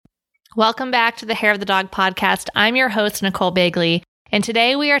Welcome back to the Hair of the Dog podcast. I'm your host, Nicole Bagley, and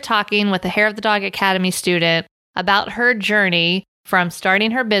today we are talking with the Hair of the Dog Academy student about her journey from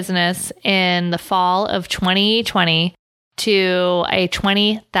starting her business in the fall of 2020 to a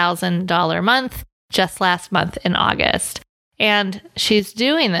 $20,000 month just last month in August. And she's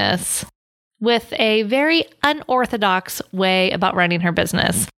doing this with a very unorthodox way about running her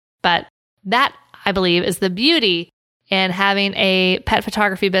business. But that, I believe, is the beauty in having a pet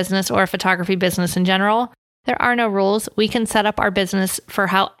photography business or a photography business in general. There are no rules. We can set up our business for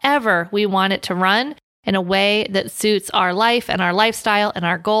however we want it to run in a way that suits our life and our lifestyle and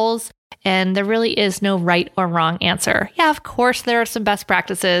our goals. And there really is no right or wrong answer. Yeah, of course, there are some best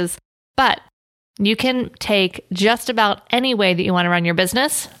practices, but you can take just about any way that you want to run your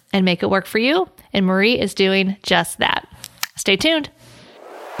business and make it work for you. And Marie is doing just that. Stay tuned.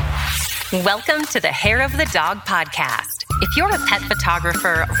 Welcome to the Hair of the Dog podcast. If you're a pet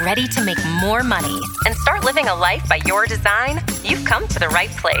photographer ready to make more money and start living a life by your design, you've come to the right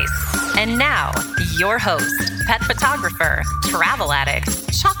place. And now, your host, pet photographer, travel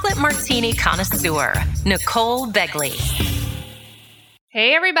addict, chocolate martini connoisseur, Nicole Begley.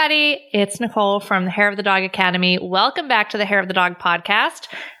 Hey everybody, it's Nicole from the Hair of the Dog Academy. Welcome back to the Hair of the Dog podcast.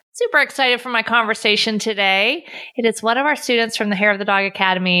 Super excited for my conversation today. It is one of our students from the Hair of the Dog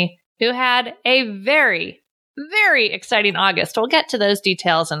Academy who had a very, very exciting August. We'll get to those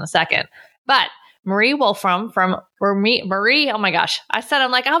details in a second. But Marie Wolfram Marie, oh my gosh. I said,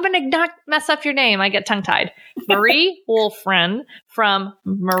 I'm going to not mess up your name. I get tongue-tied. Marie Wolfram from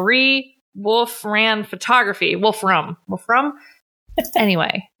Marie Wolfram Photography. Wolfram.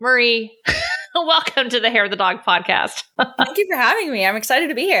 Anyway, Marie, welcome to the Hair of the Dog podcast. Thank you for having me. I'm excited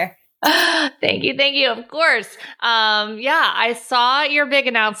to be here. Thank you. Of course. I saw your big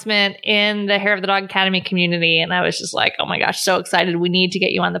announcement in the Hair of the Dog Academy community, and I was just like, oh my gosh, so excited. We need to get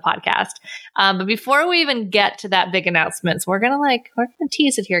you on the podcast. But before we even get to that big announcement, so we're going to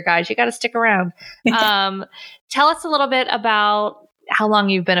tease it here, guys. You got to stick around. Tell us a little bit about how long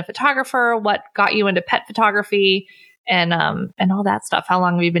you've been a photographer, what got you into pet photography, and all that stuff. How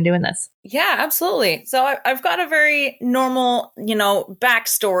long have you been doing this? Yeah, absolutely. So I've got a very normal,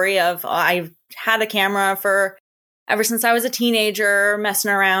 backstory of I've had a camera for ever since I was a teenager,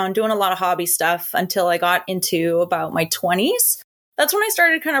 messing around, doing a lot of hobby stuff until I got into about my 20s. That's when I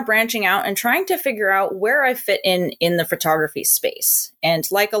started kind of branching out and trying to figure out where I fit in the photography space. And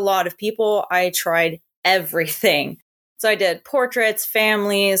like a lot of people, I tried everything. So I did portraits,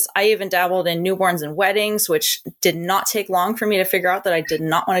 families. I even dabbled in newborns and weddings, which did not take long for me to figure out that I did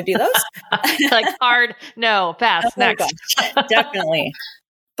not want to do those. Hard, no, pass, next. Definitely.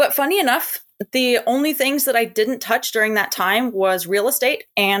 But funny enough, the only things that I didn't touch during that time was real estate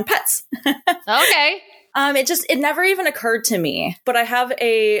and pets. Okay. It never even occurred to me, but I have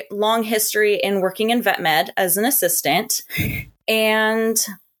a long history in working in vet med as an assistant, and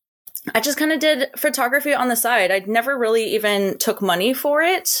I just kind of did photography on the side. I'd never really even took money for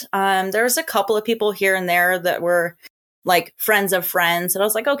it. There was a couple of people here and there that were like friends of friends. And I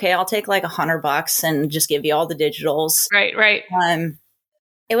was like, okay, I'll take like $100 and just give you all the digitals. Right.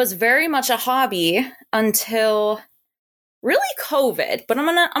 It was very much a hobby until really COVID, but I'm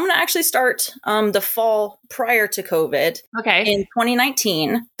gonna actually start the fall prior to COVID. Okay. In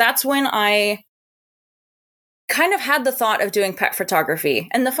 2019. That's when I kind of had the thought of doing pet photography.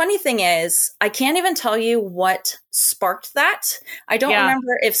 And the funny thing is, I can't even tell you what sparked that. I don't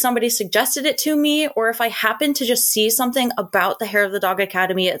remember if somebody suggested it to me or if I happened to just see something about the Hair of the Dog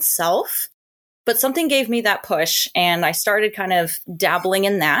Academy itself. But something gave me that push, and I started kind of dabbling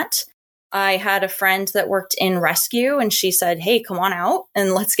in that. I had a friend that worked in rescue, and she said, hey, come on out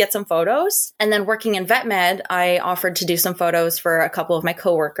and let's get some photos. And then working in vet med, I offered to do some photos for a couple of my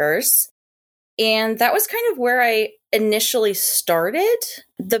coworkers. And that was kind of where I initially started.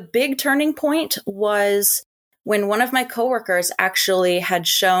 The big turning point was when one of my coworkers actually had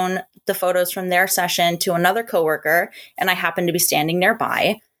shown the photos from their session to another coworker, and I happened to be standing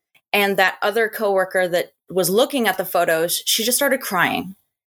nearby. And that other coworker that was looking at the photos, she just started crying.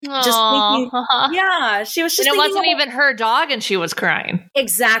 Aww. Just thinking, yeah, she was just and it wasn't about, even her dog, and she was crying.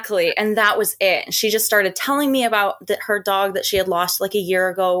 Exactly. And that was it. And she just started telling me about her dog that she had lost like a year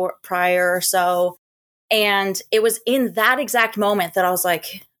ago prior or so. And it was in that exact moment that I was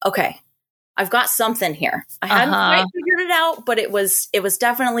like, okay, I've got something here. I hadn't quite figured it out, but it was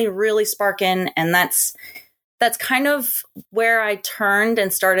definitely really sparking. And that's kind of where I turned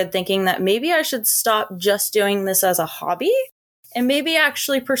and started thinking that maybe I should stop just doing this as a hobby and maybe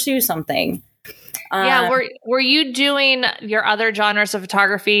actually pursue something. Were you doing your other genres of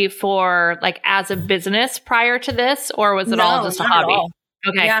photography for like as a business prior to this, or was it all just a hobby?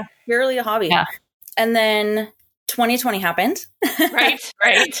 Okay. Yeah, purely a hobby. Yeah. And then 2020 happened.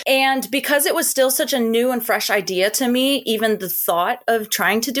 Right. And because it was still such a new and fresh idea to me, even the thought of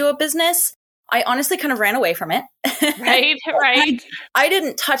trying to do a business, I honestly kind of ran away from it. Right. I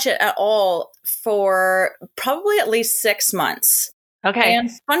didn't touch it at all for probably at least 6 months. Okay. And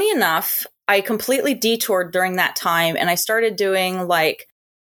funny enough, I completely detoured during that time, and I started doing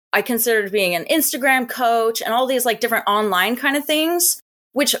I considered being an Instagram coach and all these different online kind of things,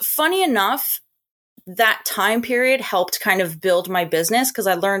 which funny enough, that time period helped kind of build my business because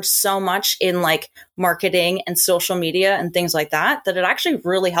I learned so much in marketing and social media and things like that it actually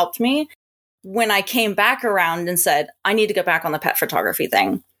really helped me when I came back around and said, I need to get back on the pet photography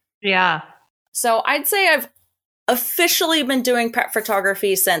thing. Yeah. So I'd say I've officially been doing pet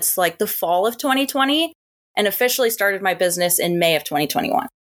photography since the fall of 2020 and officially started my business in May of 2021.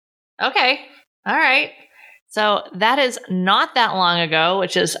 Okay. All right. So that is not that long ago,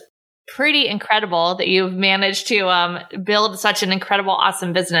 which is pretty incredible that you've managed to build such an incredible,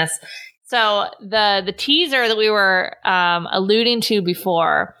 awesome business. So the teaser that we were alluding to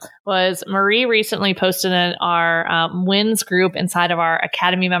before was Marie recently posted in our wins group inside of our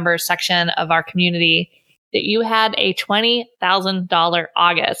Academy members section of our community that you had a $20,000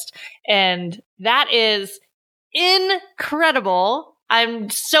 August. And that is incredible. I'm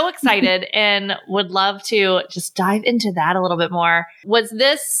so excited and would love to just dive into that a little bit more. Was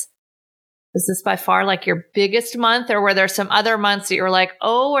this by far your biggest month, or were there some other months that you were like,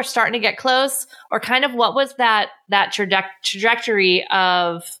 oh, we're starting to get close? Or kind of what was that trajectory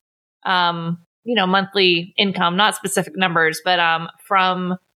of, monthly income, not specific numbers, but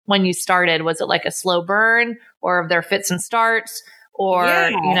from when you started? Was it a slow burn, or are there fits and starts, or,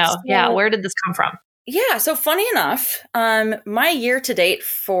 where did this come from? Yeah. So funny enough, my year to date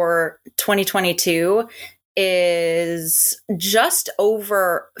for 2022 is just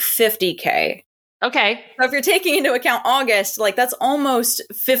over 50K. Okay. So if you're taking into account August, that's almost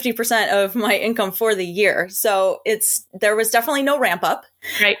 50% of my income for the year. So there was definitely no ramp up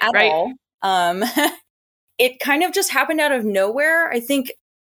at all. It kind of just happened out of nowhere. I think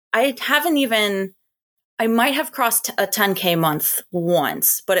I might have crossed a 10K month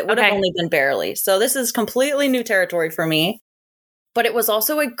once, but it would have only been barely. So this is completely new territory for me. But it was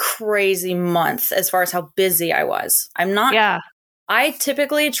also a crazy month as far as how busy I was. I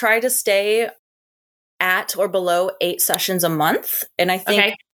typically try to stay at or below 8 sessions a month. And I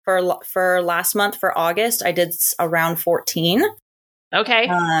think for last month, for August, I did around 14.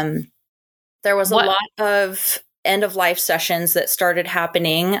 Okay. There was a lot of end of life sessions that started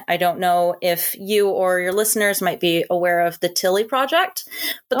happening. I don't know if you or your listeners might be aware of the Tilly Project,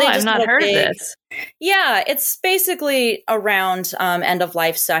 but I've not heard of this. Yeah, it's basically around end of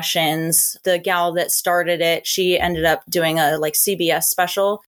life sessions. The gal that started it, she ended up doing a CBS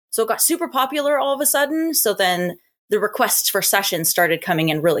special. So it got super popular all of a sudden. So then the requests for sessions started coming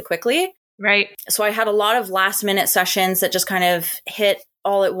in really quickly. Right. So I had a lot of last minute sessions that just kind of hit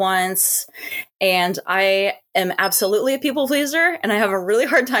all at once. And I am absolutely a people pleaser, and I have a really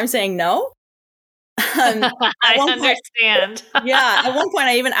hard time saying no. I understand. Yeah. At one point,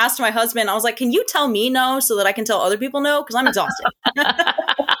 I even asked my husband, I was like, can you tell me no so that I can tell other people no? Because I'm exhausted.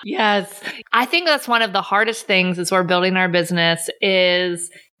 Yes. I think that's one of the hardest things as we're building our business is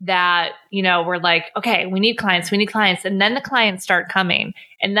that, we're like, okay, we need clients. And then the clients start coming.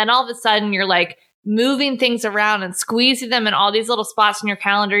 And then all of a sudden you're moving things around and squeezing them in all these little spots in your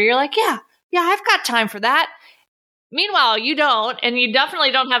calendar. You're like, yeah, I've got time for that. Meanwhile, you don't, and you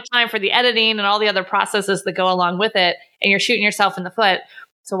definitely don't have time for the editing and all the other processes that go along with it. And you're shooting yourself in the foot.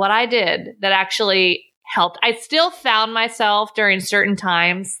 So what I did that actually helped, I still found myself during certain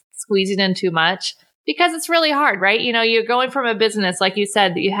times squeezing in too much because it's really hard, right? You're going from a business, like you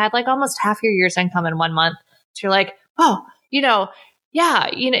said, that you had almost half your year's income in 1 month. So you're like, oh, yeah,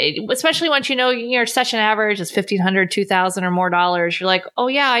 especially once your session average is $1,500, $2,000 or more dollars. You're like, oh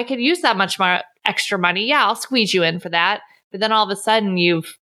yeah, I could use that much more extra money. Yeah, I'll squeeze you in for that. But then all of a sudden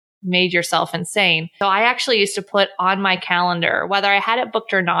you've made yourself insane. So I actually used to put on my calendar, whether I had it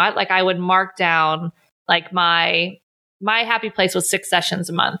booked or not, I would mark down my happy place was 6 sessions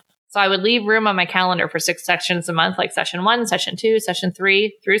a month. So I would leave room on my calendar for 6 sessions a month, like session 1, session 2, session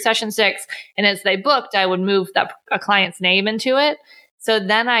 3 through session 6. And as they booked, I would move a client's name into it. So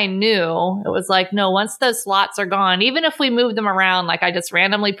then I knew it was no, once those slots are gone, even if we move them around, I just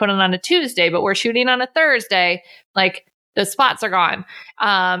randomly put it on a Tuesday, but we're shooting on a Thursday, the spots are gone.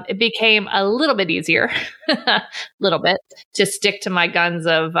 It became a little bit easier, little bit, to stick to my guns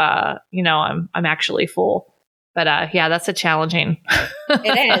of, I'm actually full. But yeah, that's a challenging.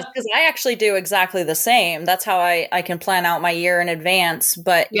 It is, because I actually do exactly the same. That's how I can plan out my year in advance.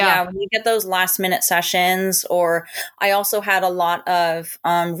 But yeah, when you get those last minute sessions, or I also had a lot of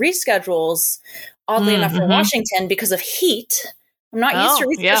reschedules, oddly enough, for Washington because of heat. I'm not used to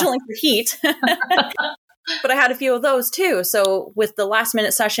rescheduling for heat. But I had a few of those too. So with the last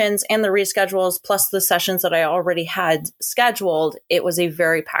minute sessions and the reschedules, plus the sessions that I already had scheduled, it was a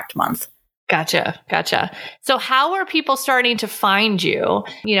very packed month. Gotcha. So how are people starting to find you,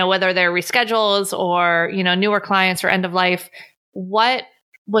 whether they're reschedules or, newer clients or end of life? What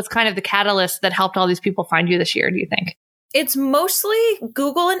was kind of the catalyst that helped all these people find you this year, do you think? It's mostly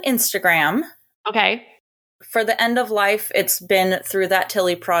Google and Instagram. Okay. For the end of life, it's been through that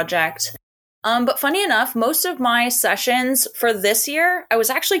Tilly project. But funny enough, most of my sessions for this year, I was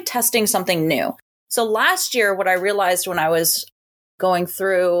actually testing something new. So last year, what I realized when I was going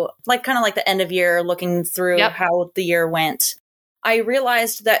through kind of the end of year, looking through how the year went, I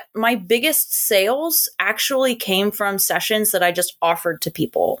realized that my biggest sales actually came from sessions that I just offered to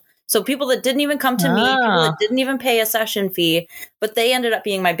people. So people that didn't even come to me, people that didn't even pay a session fee, but they ended up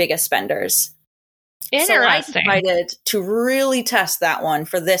being my biggest spenders. Interesting. So I decided to really test that one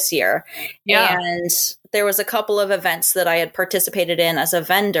for this year. Yeah. And there was a couple of events that I had participated in as a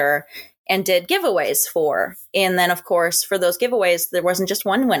vendor and did giveaways for. And then, of course, for those giveaways, there wasn't just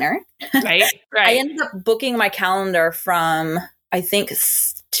one winner. Right. I ended up booking my calendar from, I think,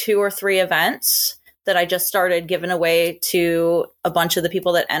 2 or 3 events that I just started giving away to a bunch of the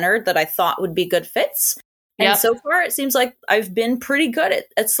people that entered that I thought would be good fits. And so far, it seems like I've been pretty good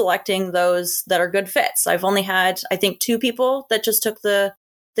at selecting those that are good fits. I've only had, I think, 2 people that just took the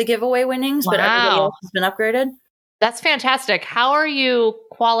giveaway winnings, but everybody else has been upgraded. That's fantastic. How are you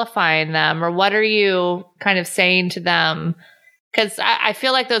qualifying them, or what are you kind of saying to them? Because I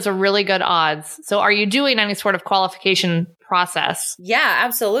feel like those are really good odds. So are you doing any sort of qualification process? Yeah,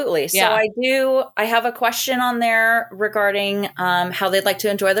 absolutely. So I have a question on there regarding how they'd like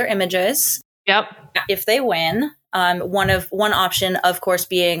to enjoy their images. Yep. If they win, one option, of course,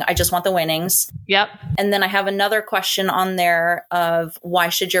 being I just want the winnings. Yep. And then I have another question on there of why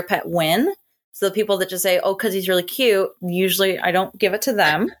should your pet win? So the people that just say, oh, because he's really cute, usually I don't give it to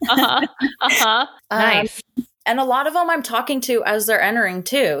them. Nice. And a lot of them I'm talking to as they're entering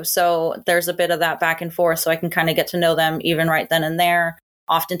too. So there's a bit of that back and forth, so I can kind of get to know them even right then and there.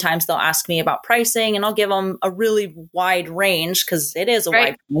 Oftentimes they'll ask me about pricing, and I'll give them a really wide range because it is a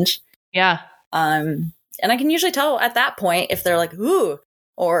wide range. Yeah. And I can usually tell at that point if they're like, ooh,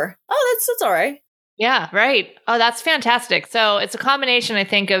 or, oh, that's all right. Yeah, right. Oh, that's fantastic. So it's a combination, I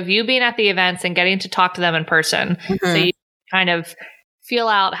think, of you being at the events and getting to talk to them in person. Mm-hmm. So you kind of feel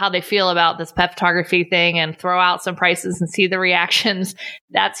out how they feel about this pet photography thing and throw out some prices and see the reactions.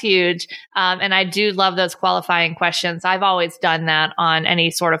 That's huge. And I do love those qualifying questions. I've always done that on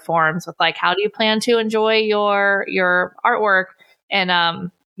any sort of forums with how do you plan to enjoy your artwork? And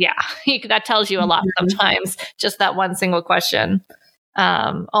that tells you a lot sometimes, just that one single question.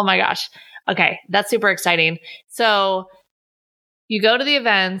 Oh my gosh. Okay. That's super exciting. So you go to the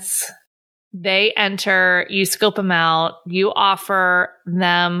events, they enter, you scope them out, you offer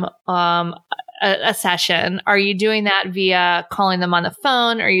them a session. Are you doing that via calling them on the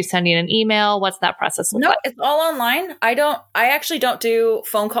phone? Are you sending an email? What's that process look like? It's all online. I actually don't do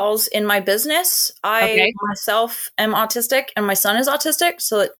phone calls in my business. I myself am autistic and my son is autistic.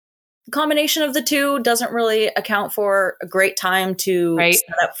 So the combination of the two doesn't really account for a great time to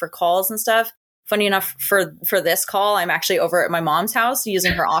set up for calls and stuff. Funny enough, for this call, I'm actually over at my mom's house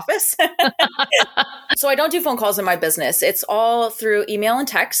using her office. So I don't do phone calls in my business. It's all through email and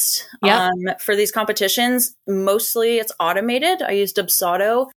text. Yep. For these competitions, mostly it's automated. I use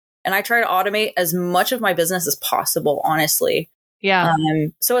Dubsado, and I try to automate as much of my business as possible, honestly. Yeah.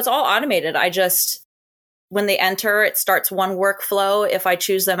 So it's all automated. When they enter, it starts one workflow. If I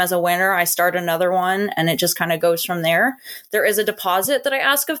choose them as a winner, I start another one, and it just kind of goes from there. There is a deposit that I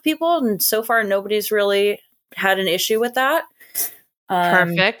ask of people, and so far nobody's really had an issue with that.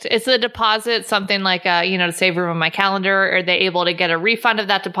 Perfect. Is the deposit something like, to save room on my calendar? Are they able to get a refund of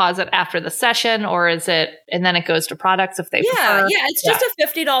that deposit after the session, or is it, and then it goes to products if they prefer? Yeah, it's just a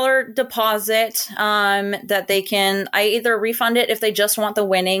 $50 deposit that they can, I either refund it if they just want the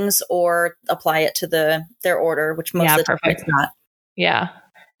winnings or apply it to their order, which most of the time it's not. Yeah.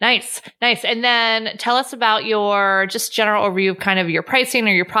 Nice. And then tell us about your just general overview of kind of your pricing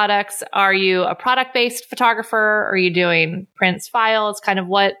or your products. Are you a product-based photographer? Are you doing prints, files? Kind of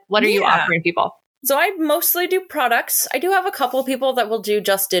what are you offering people? So I mostly do products. I do have a couple of people that will do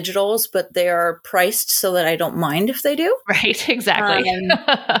just digitals, but they are priced so that I don't mind if they do. Right, exactly.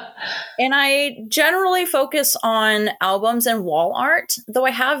 And I generally focus on albums and wall art, though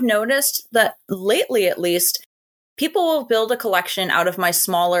I have noticed that lately, at least, people will build a collection out of my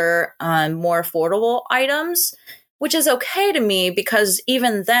smaller, more affordable items, which is okay to me because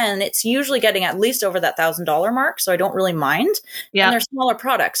even then it's usually getting at least over that $1,000 mark. So I don't really mind. Yeah. And they're smaller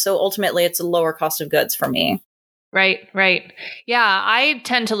products. So ultimately it's a lower cost of goods for me. Right. Yeah. I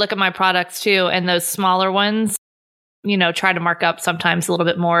tend to look at my products too. And those smaller ones, try to mark up sometimes a little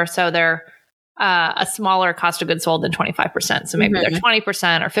bit more. So they're a smaller cost of goods sold than 25%. So maybe they're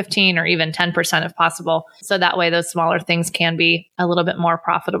 20% or 15 or even 10% if possible. So that way those smaller things can be a little bit more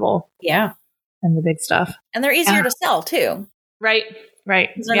profitable. Yeah. And the big stuff. And they're easier to sell too. Right.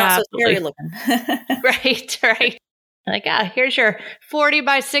 They're not so scary looking. Right. Like, here's your 40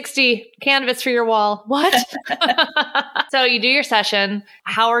 by 60 canvas for your wall. What? So you do your session.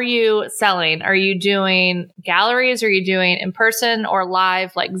 How are you selling? Are you doing galleries? Are you doing in person or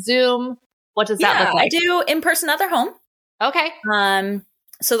live like Zoom? What does that look like? I do in person at their home. Okay.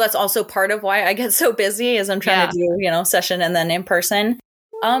 So that's also part of why I get so busy is I'm trying to do, session and then in person.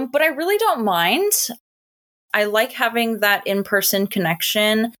 But I really don't mind. I like having that in-person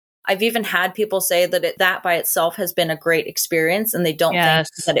connection. I've even had people say that that by itself has been a great experience and they don't think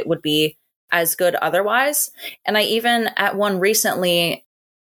that it would be as good otherwise. And I even at one recently,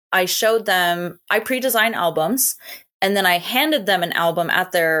 I showed them, I pre-designed albums and then I handed them an album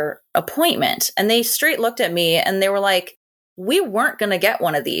at their appointment and they straight looked at me and they were like, we weren't going to get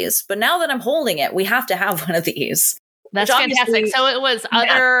one of these, but now that I'm holding it, we have to have one of these. That's fantastic. So it was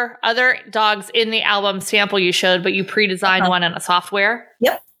other dogs in the album sample you showed, but you pre-designed one in a software?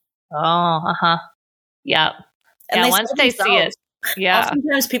 Yep. Oh, Yep. And once they see it. Yeah.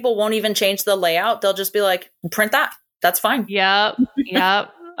 Oftentimes people won't even change the layout. They'll just be like, print that. That's fine. Yep.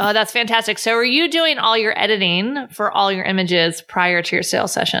 Oh, that's fantastic. So are you doing all your editing for all your images prior to your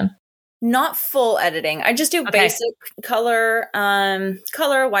sales session? Not full editing. I just do basic color,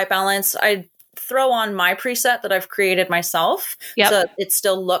 white balance. I throw on my preset that I've created myself. So it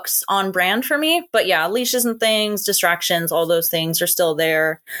still looks on brand for me. But yeah, leashes and things, distractions, all those things are still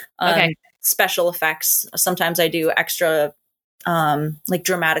there. Special effects. Sometimes I do extra like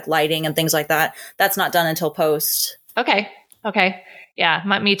dramatic lighting and things like that. That's not done until post. Okay.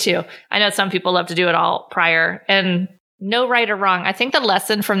 Yeah, me too. I know some people love to do it all prior and no right or wrong. I think the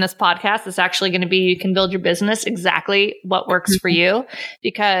lesson from this podcast is actually going to be you can build your business exactly what works for you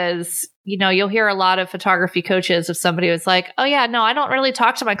because, you'll hear a lot of photography coaches if somebody was like, oh yeah, no, I don't really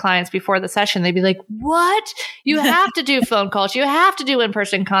talk to my clients before the session. They'd be like, what? You have to do phone calls. You have to do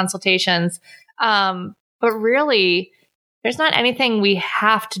in-person consultations. But really, there's not anything we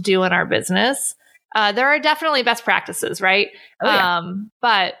have to do in our business. There are definitely best practices, right?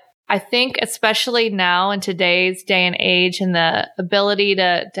 But I think especially now in today's day and age and the ability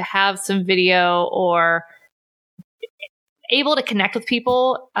to have some video or able to connect with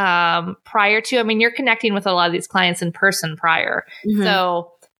people prior to, you're connecting with a lot of these clients in person prior.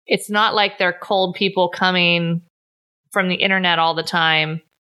 So it's not like they're cold people coming from the internet all the time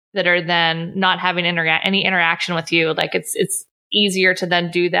that are then not having any interaction with you. Like it's easier to then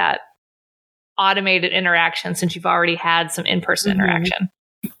do that automated interaction since you've already had some in-person interaction.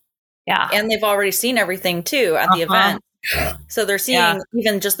 Yeah. And they've already seen everything too at the event. So they're seeing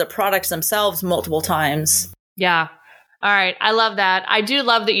even just the products themselves multiple times. Yeah. All right. I love that. I do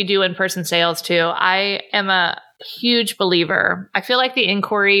love that you do in-person sales too. I am a huge believer. I feel like the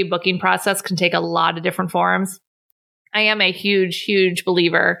inquiry booking process can take a lot of different forms. I am a huge, huge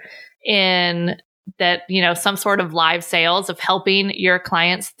believer in that, some sort of live sales of helping your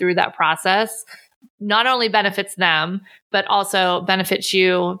clients through that process not only benefits them, but also benefits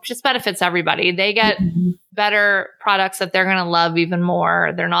you, just benefits everybody. They get better products that they're going to love even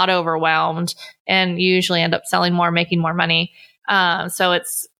more. They're not overwhelmed and you usually end up selling more, making more money. So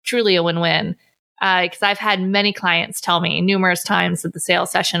it's truly a win-win. Because I've had many clients tell me numerous times that the sales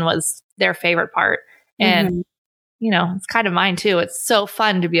session was their favorite part. And it's kind of mine too. It's so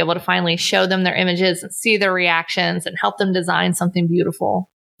fun to be able to finally show them their images and see their reactions and help them design something beautiful.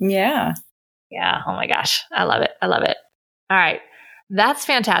 Yeah. Yeah. Oh my gosh. I love it. All right. That's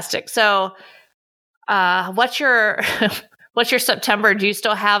fantastic. So, what's your September? Do you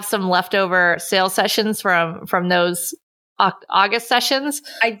still have some leftover sales sessions from those August sessions?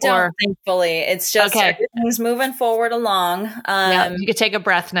 I don't, thankfully. It's just everything's moving forward along. You could take a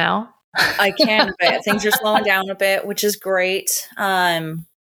breath now. I can, but things are slowing down a bit, which is great.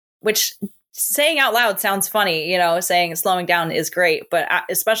 Which saying out loud sounds funny, saying slowing down is great, but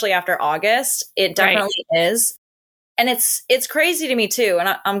especially after August, it definitely is. And it's crazy to me too.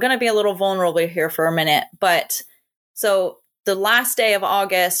 And I'm going to be a little vulnerable here for a minute, but so the last day of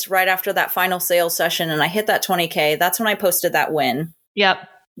August, right after that final sales session, and I hit that 20K, that's when I posted that win. Yep.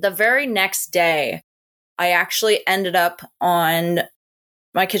 The very next day, I actually ended up on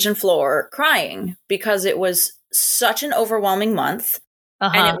my kitchen floor crying because it was such an overwhelming month.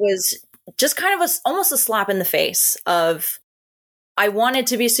 And it was just kind of almost a slap in the face of, I wanted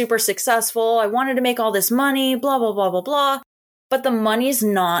to be super successful. I wanted to make all this money, blah, blah, blah, blah, blah. But the money's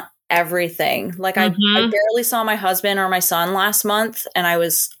not everything. Like I barely saw my husband or my son last month, and I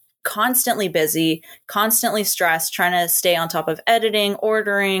was constantly busy, constantly stressed, trying to stay on top of editing,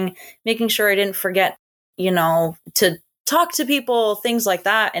 ordering, making sure I didn't forget, to talk to people, things like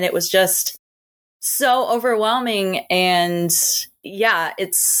that. And it was just so overwhelming. And yeah,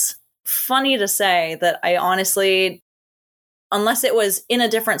 it's funny to say that I honestly, unless it was in a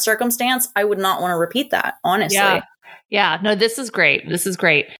different circumstance, I would not want to repeat that, honestly. Yeah. No, this is great. This is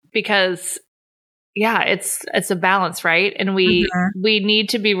great because it's a balance, right? And we need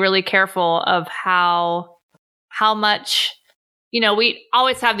to be really careful of how much, we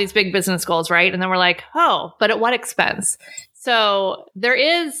always have these big business goals, right? And then we're like, oh, but at what expense? So there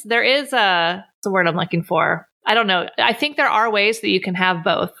is the word I'm looking for. I don't know. I think there are ways that you can have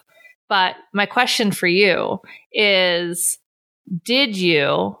both. But my question for you is, did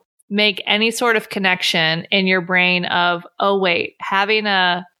you make any sort of connection in your brain of, oh, wait, having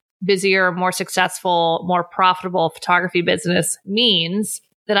a busier, more successful, more profitable photography business means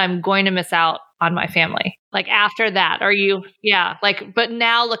that I'm going to miss out on my family? Like after that, but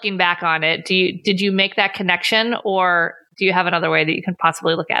now looking back on it, did you make that connection, or do you have another way that you can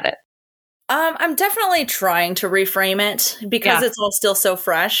possibly look at it? I'm definitely trying to reframe it because it's all still so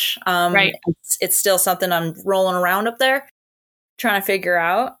fresh. Right. It's still something I'm rolling around up there, trying to figure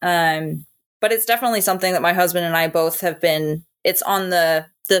out. But it's definitely something that my husband and I both have been, it's on the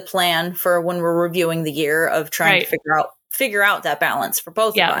plan for when we're reviewing the year of trying to figure out that balance for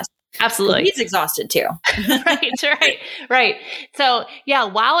both of us. Absolutely. He's exhausted too. Right. So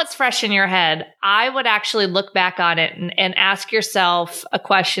while it's fresh in your head, I would actually look back on it and ask yourself a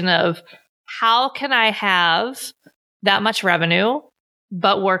question of, how can I have that much revenue,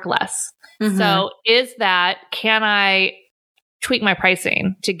 but work less? So can I tweak my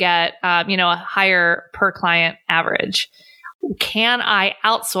pricing to get, a higher per client average? Can I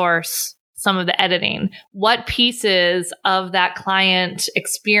outsource some of the editing? What pieces of that client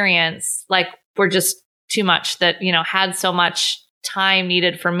experience, were just too much that, had so much time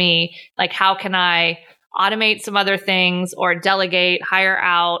needed for me? Like, how can I automate some other things or delegate, hire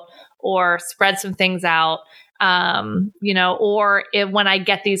out, or spread some things out? Or when I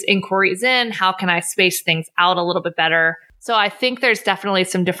get these inquiries in, how can I space things out a little bit better? So I think there's definitely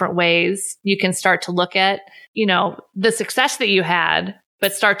some different ways you can start to look at, the success that you had,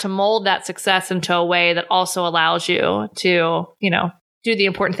 but start to mold that success into a way that also allows you to, do the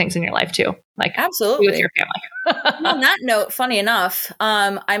important things in your life too. Like absolutely with your family. On that note, funny enough,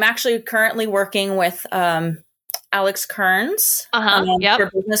 I'm actually currently working with, Alex Kearns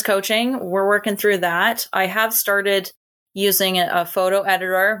for business coaching. We're working through that. I have started using a photo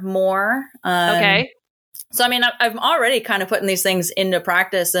editor more. Okay. So, I'm already kind of putting these things into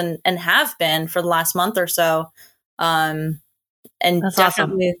practice and have been for the last month or so. And that's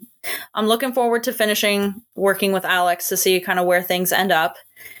definitely, awesome. I'm looking forward to finishing working with Alex to see kind of where things end up.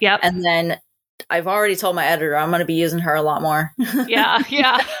 Yep. And then I've already told my editor I'm going to be using her a lot more. Yeah.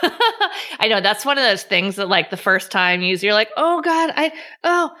 I know that's one of those things that the first time you use, you're like, oh God,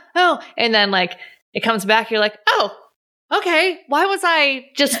 and then it comes back, you're like, oh, okay. Why was I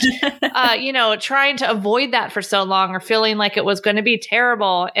just, trying to avoid that for so long, or feeling like it was going to be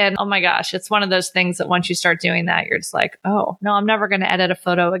terrible? And oh my gosh, it's one of those things that once you start doing that, you're just like, oh no, I'm never going to edit a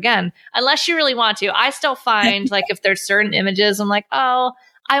photo again, unless you really want to. I still find if there's certain images, I'm like, oh,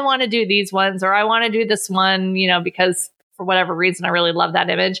 I want to do these ones, or I want to do this one, because for whatever reason, I really love that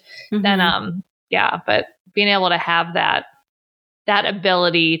image. Then, but being able to have that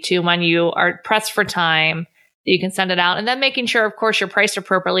ability to, when you are pressed for time, that you can send it out, and then making sure, of course, you're priced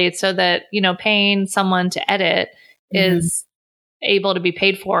appropriately so that, paying someone to edit is able to be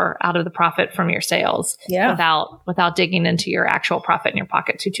paid for out of the profit from your sales without digging into your actual profit in your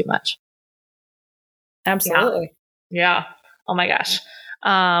pocket too much. Absolutely. Yeah. Oh my gosh.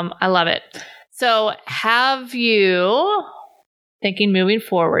 I love it. So have you, thinking moving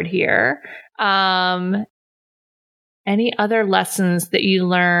forward here, any other lessons that you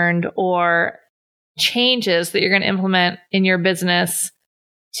learned or changes that you're going to implement in your business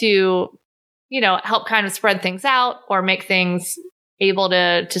to help kind of spread things out or make things able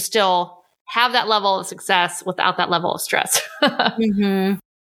to still have that level of success without that level of stress. Mm-hmm.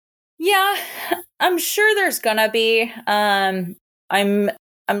 Yeah, I'm sure there's gonna be. I'm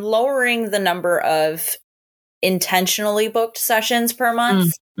lowering the number of intentionally booked sessions per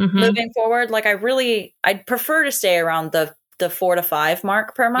month moving forward. Like I'd prefer to stay around the 4 to 5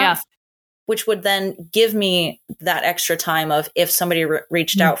 mark per month, which would then give me that extra time of if somebody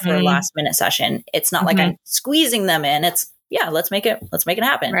reached out for a last minute session, it's not like I'm squeezing them in. It's let's make it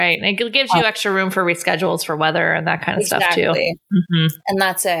happen. Right. And it gives you extra room for reschedules for weather and that kind of stuff too. And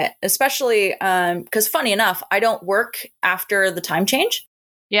that's it. Especially because funny enough, I don't work after the time change.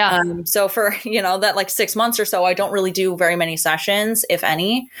 Yeah. So for, that like 6 months or so, I don't really do very many sessions, if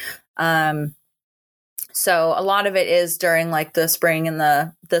any. So a lot of it is during like the spring and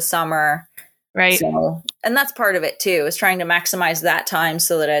the summer. Right. So, and that's part of it too, is trying to maximize that time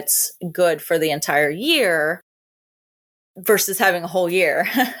so that it's good for the entire year versus having a whole year.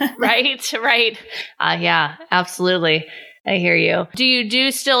 Right. Yeah, absolutely. I hear you. Do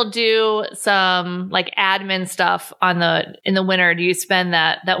you still do some like admin stuff in the winter? Do you spend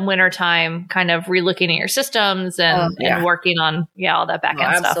that winter time kind of relooking at your systems and working on all that back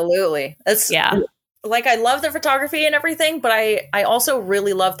end stuff? Absolutely. Like I love the photography and everything, but I also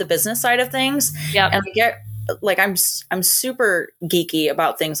really love the business side of things. Yeah. And I get like I'm super geeky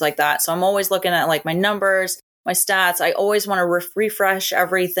about things like that. So I'm always looking at like my numbers, my stats. I always want to refresh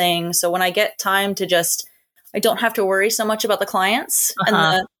everything. So when I get time to I don't have to worry so much about the clients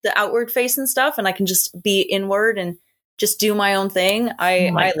and the outward face and stuff. And I can just be inward and just do my own thing.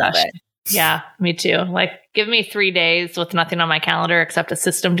 I love it. Yeah, me too. Like give me 3 days with nothing on my calendar except a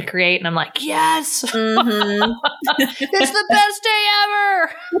system to create. And I'm like, yes, it's the best day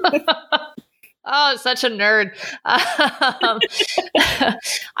ever. Oh, such a nerd. I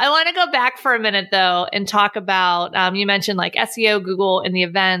want to go back for a minute though and talk about, you mentioned like SEO, Google and the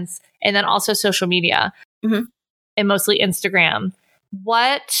events, and then also social media and mostly Instagram.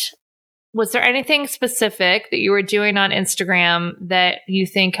 Was there anything specific that you were doing on Instagram that you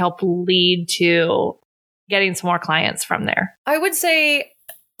think helped lead to getting some more clients from there? I would say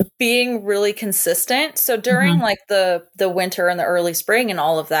being really consistent. So during like the winter and the early spring and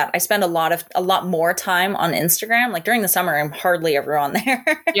all of that, I spend a lot more time on Instagram. Like during the summer, I'm hardly ever on there.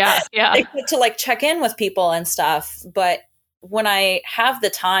 Yeah. To like check in with people and stuff. But when I have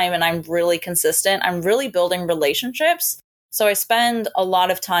the time and I'm really consistent, I'm really building relationships. So I spend a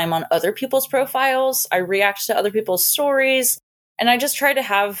lot of time on other people's profiles. I react to other people's stories, and I just try to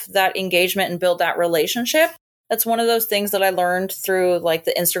have that engagement and build that relationship. That's one of those things that I learned through like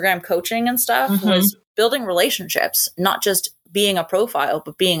the Instagram coaching and stuff was building relationships, not just being a profile,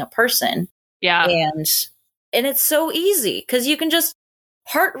 but being a person. Yeah. And it's so easy because you can just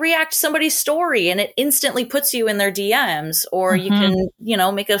heart react somebody's story and it instantly puts you in their DMs, or you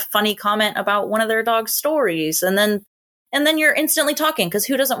can, make a funny comment about one of their dog's stories. And then you're instantly talking because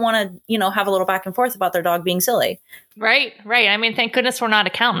who doesn't want to, have a little back and forth about their dog being silly? Right. I mean, thank goodness we're not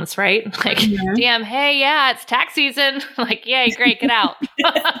accountants, right? Like DM, hey, yeah, it's tax season. Like, yay, great, get out.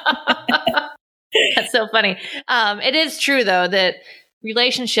 That's so funny. It is true though, that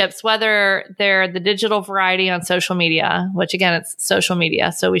relationships, whether they're the digital variety on social media, which again, it's social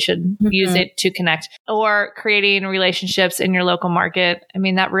media, so we should use it to connect, or creating relationships in your local market. I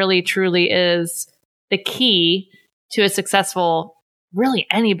mean, that really truly is the key to a successful, really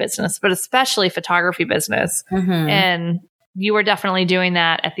any business, but especially photography business. And you were definitely doing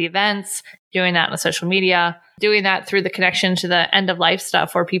that at the events, doing that on the social media, doing that through the connection to the end of life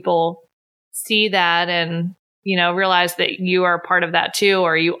stuff where people see that and, realize that you are part of that too,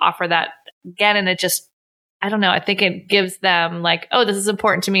 or you offer that again. And it just, I don't know, I think it gives them like, oh, this is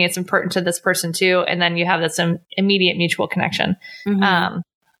important to me. It's important to this person too. And then you have this immediate mutual connection.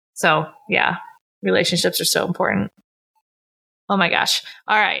 So yeah, relationships are so important. Oh my gosh.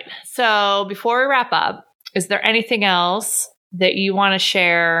 All right. So before we wrap up, is there anything else that you want to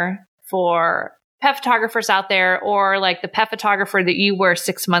share for pet photographers out there, or like the pet photographer that you were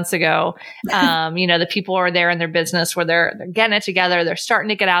 6 months ago? The people are there in their business where they're getting it together. They're starting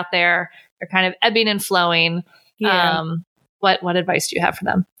to get out there. They're kind of ebbing and flowing. Yeah. What advice do you have for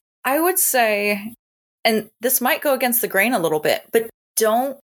them? I would say, and this might go against the grain a little bit, but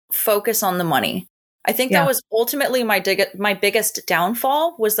don't focus on the money. I think that was ultimately my biggest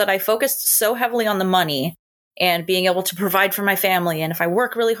downfall, was that I focused so heavily on the money and being able to provide for my family. And if I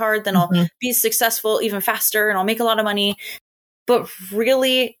work really hard, then I'll be successful even faster and I'll make a lot of money. But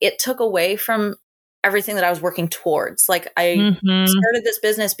really, it took away from everything that I was working towards. Like I started this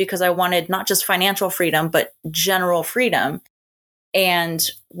business because I wanted not just financial freedom, but general freedom. And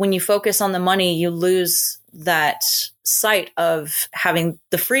when you focus on the money, you lose that sight of having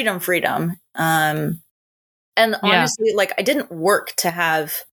the freedom. And honestly, like, I didn't work to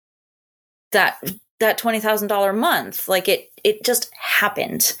have that $20,000 month. Like it just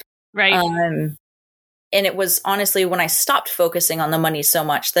happened. Right. And it was honestly when I stopped focusing on the money so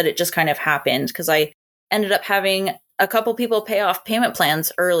much that it just kind of happened, because I ended up having a couple people pay off payment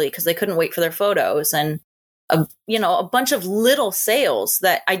plans early because they couldn't wait for their photos, and a bunch of little sales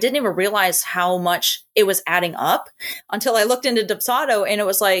that I didn't even realize how much it was adding up until I looked into Dubsado, and it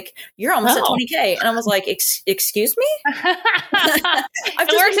was like, you're almost at 20K. And I was like, excuse me?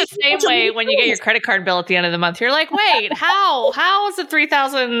 It works the same way when you get your credit card bill at the end of the month. You're like, wait, how is it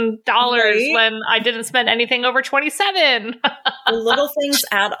 $3,000 when I didn't spend anything over 27? The little things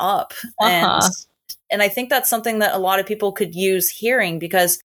add up. And I think that's something that a lot of people could use hearing,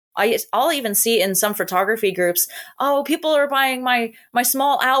 because I'll even see in some photography groups, oh, people are buying my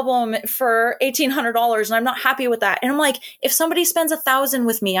small album for $1,800 and I'm not happy with that. And I'm like, if somebody spends $1,000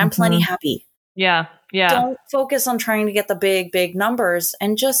 with me, I'm plenty happy. Yeah. Don't focus on trying to get the big numbers,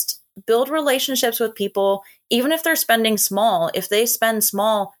 and just build relationships with people. Even if they're spending small, if they spend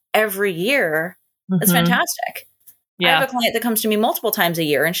small every year, it's fantastic. Yeah. I have a client that comes to me multiple times a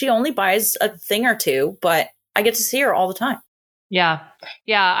year, and she only buys a thing or two, but I get to see her all the time. Yeah.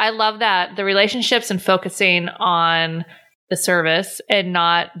 Yeah. I love that. The relationships and focusing on the service and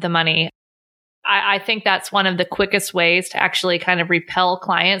not the money. I think that's one of the quickest ways to actually kind of repel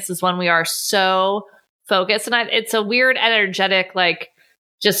clients, is when we are so focused. And it's a weird, energetic, like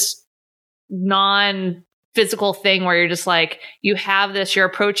just non-physical thing where you're just like, you have this, you're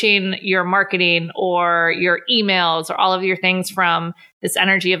approaching your marketing or your emails or all of your things from this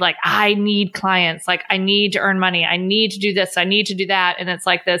energy of like, I need clients, like I need to earn money, I need to do this, I need to do that. And it's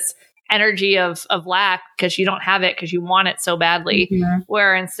like this energy of lack because you don't have it because you want it so badly.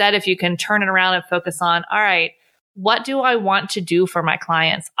 Where instead, if you can turn it around and focus on, all right, what do I want to do for my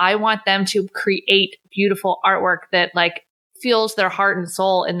clients? I want them to create beautiful artwork that like feels their heart and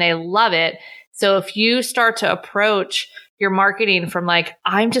soul and they love it. So if you start to approach your marketing from like,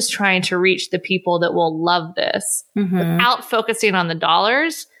 I'm just trying to reach the people that will love this without focusing on the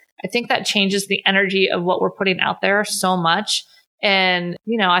dollars, I think that changes the energy of what we're putting out there so much. And,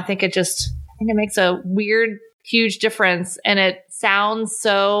 I think it makes a weird, huge difference. And it sounds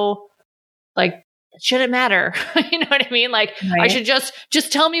so like, it shouldn't matter. You know what I mean? Like, right. I should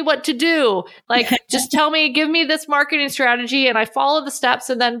just tell me what to do. Like, just tell me, give me this marketing strategy and I follow the steps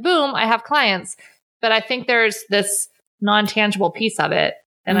and then boom, I have clients. But I think there's this non-tangible piece of it.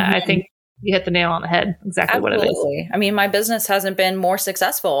 And I think you hit the nail on the head. Exactly what it is. I mean, my business hasn't been more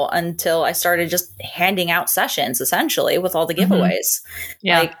successful until I started just handing out sessions, essentially, with all the giveaways.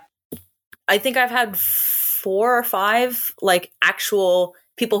 Yeah. Like, I think I've had 4 or 5 like actual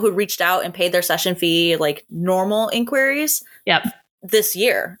people who reached out and paid their session fee, like normal inquiries. Yep. This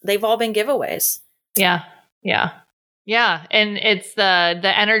year, they've all been giveaways. Yeah. Yeah. Yeah. And it's the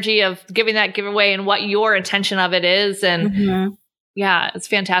energy of giving that giveaway and what your intention of it is. And yeah, it's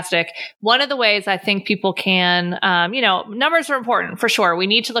fantastic. One of the ways I think people can, numbers are important for sure. We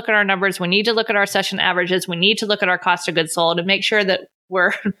need to look at our numbers. We need to look at our session averages. We need to look at our cost of goods sold and make sure that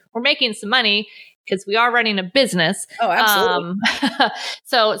we're making some money because we are running a business. Oh, absolutely.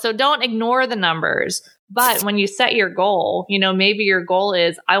 So don't ignore the numbers. But when you set your goal, maybe your goal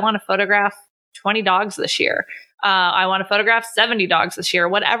is, I want to photograph 20 dogs this year. I want to photograph 70 dogs this year,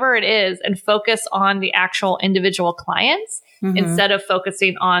 whatever it is, and focus on the actual individual clients instead of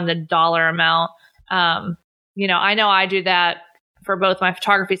focusing on the dollar amount. I know I do that for both my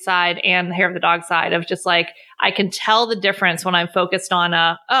photography side and the hair of the dog side of just like, I can tell the difference when I'm focused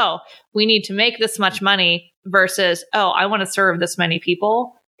on, we need to make this much money versus, I want to serve this many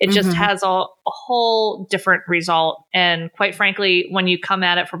people. It just has a whole different result. And quite frankly, when you come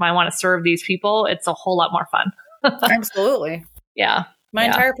at it from, I want to serve these people, it's a whole lot more fun. Absolutely. Yeah. My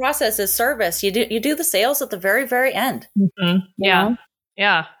entire process is service. You do the sales at the very, very end. Yeah.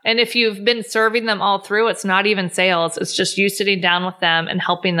 Yeah. And if you've been serving them all through, it's not even sales. It's just you sitting down with them and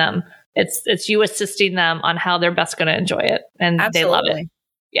helping them. It's you assisting them on how they're best going to enjoy it. And They love it.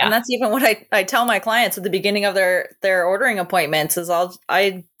 Yeah. And that's even what I tell my clients at the beginning of their ordering appointments is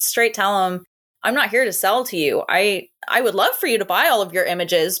I straight tell them, I'm not here to sell to you. I would love for you to buy all of your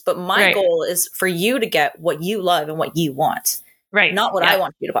images, but my goal is for you to get what you love and what you want. Right. Not what I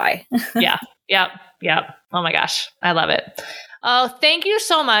want you to buy. Yeah. Oh my gosh. I love it. Oh, thank you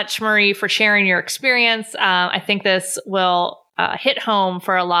so much, Marie, for sharing your experience. I think this will hit home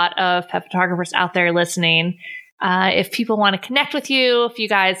for a lot of pet photographers out there listening. If people want to connect with you, if you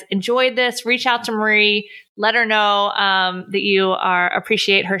guys enjoyed this, reach out to Marie, let her know that you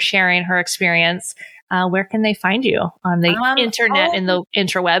appreciate her sharing her experience. Where can they find you on the internet and the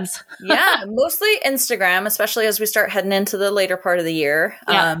interwebs? Yeah, mostly Instagram, especially as we start heading into the later part of the year,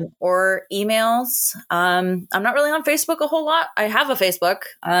 or emails. I'm not really on Facebook a whole lot. I have a Facebook,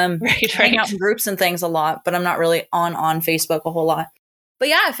 hang out in groups and things a lot, but I'm not really on Facebook a whole lot. But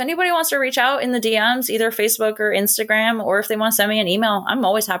yeah, if anybody wants to reach out in the DMs, either Facebook or Instagram, or if they want to send me an email, I'm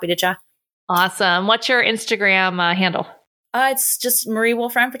always happy to chat. Awesome. What's your Instagram handle? It's just Marie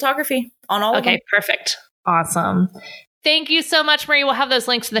Wolfram Photography on all of them. Okay, perfect. Awesome. Thank you so much, Marie. We'll have those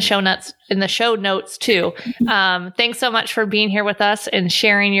links in the show notes too. Thanks so much for being here with us and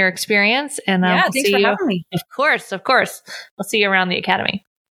sharing your experience. And thanks for having me. Of course. We'll see you around the Academy.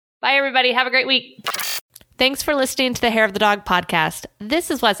 Bye, everybody. Have a great week. Thanks for listening to the Hair of the Dog podcast. This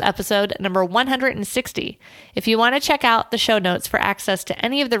was episode number 160. If you want to check out the show notes for access to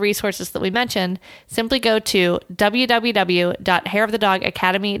any of the resources that we mentioned, simply go to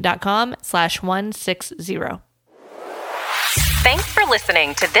www.hairofthedogacademy.com/160. Thanks for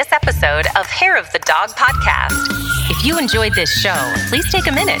listening to this episode of Hair of the Dog podcast. If you enjoyed this show, please take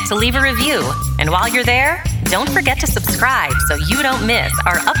a minute to leave a review. And while you're there, don't forget to subscribe so you don't miss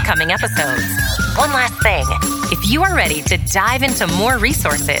our upcoming episodes. One last thing, if you are ready to dive into more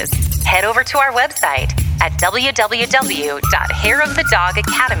resources, head over to our website at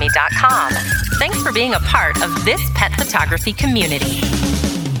www.hairofthedogacademy.com. Thanks for being a part of this pet photography community.